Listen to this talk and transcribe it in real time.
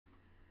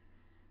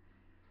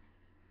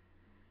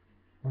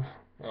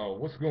Oh,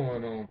 what's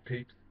going on,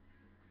 peeps?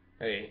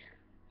 Hey,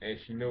 as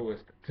you know, as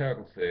the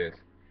title says,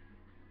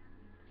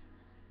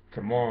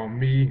 tomorrow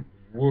me,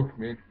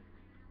 Wolfman,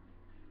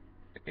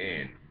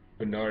 and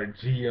Bernard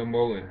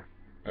GMO and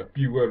a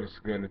few others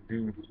are gonna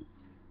do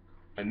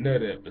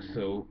another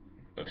episode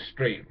of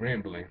Straight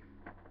Rambling.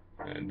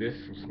 And this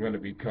is gonna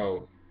be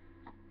called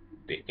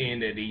the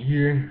end of the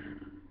year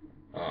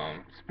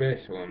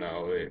special and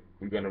all that.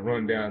 We're gonna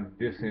run down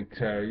this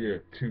entire year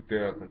of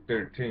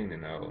 2013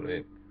 and all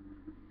that.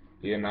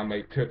 Yeah, and I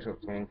may touch up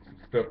on some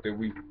stuff that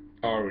we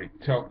already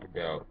talked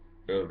about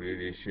earlier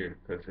this year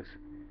because it's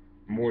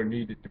more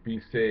needed to be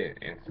said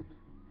and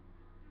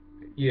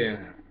yeah,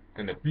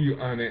 and a few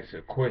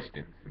unanswered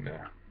questions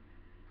now.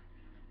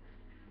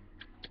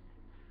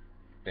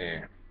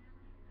 And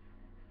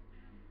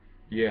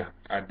yeah,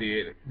 I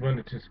did run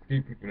into some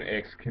people and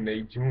asked can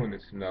they join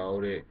us and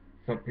all that.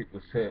 Some people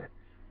said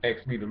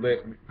asked me to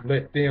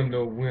let them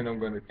know when I'm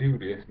gonna do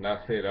this, and I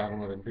said I'm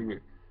gonna do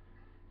it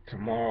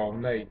tomorrow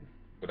night.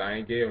 But I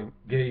ain't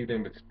gave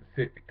them a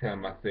specific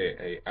time. I said,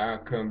 hey, I'll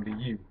come to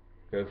you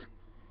because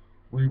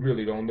we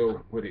really don't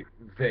know what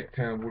exact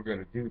time we're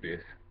gonna do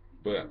this,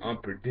 but I'm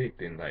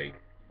predicting like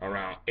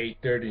around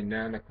 8:30,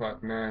 9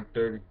 o'clock,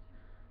 9:30,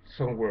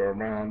 somewhere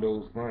around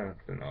those lines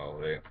and all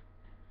that.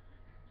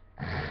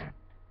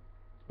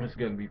 It's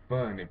gonna be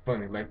fun and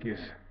funny like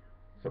it's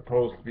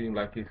supposed to be,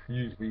 like it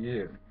usually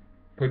is.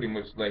 Pretty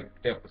much like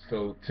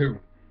episode 2.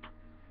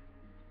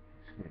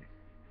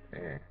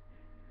 And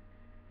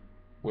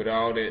with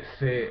all that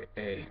said,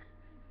 hey,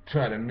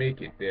 try to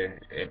make it there.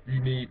 If you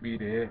need me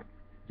to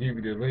give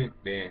you the link,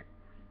 then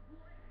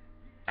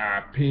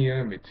I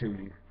PM it to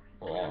you,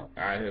 or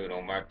I have it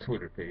on my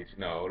Twitter page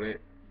and all that.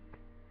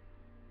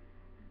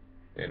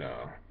 And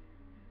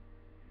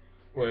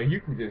well,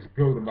 you can just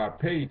go to my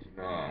page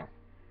and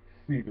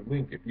see the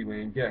link if you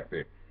ain't got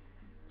that.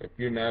 If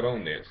you're not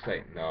on that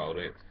site and all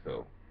that.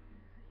 So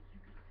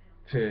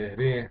till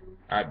then,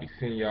 I'll be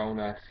seeing y'all when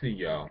I see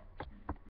y'all.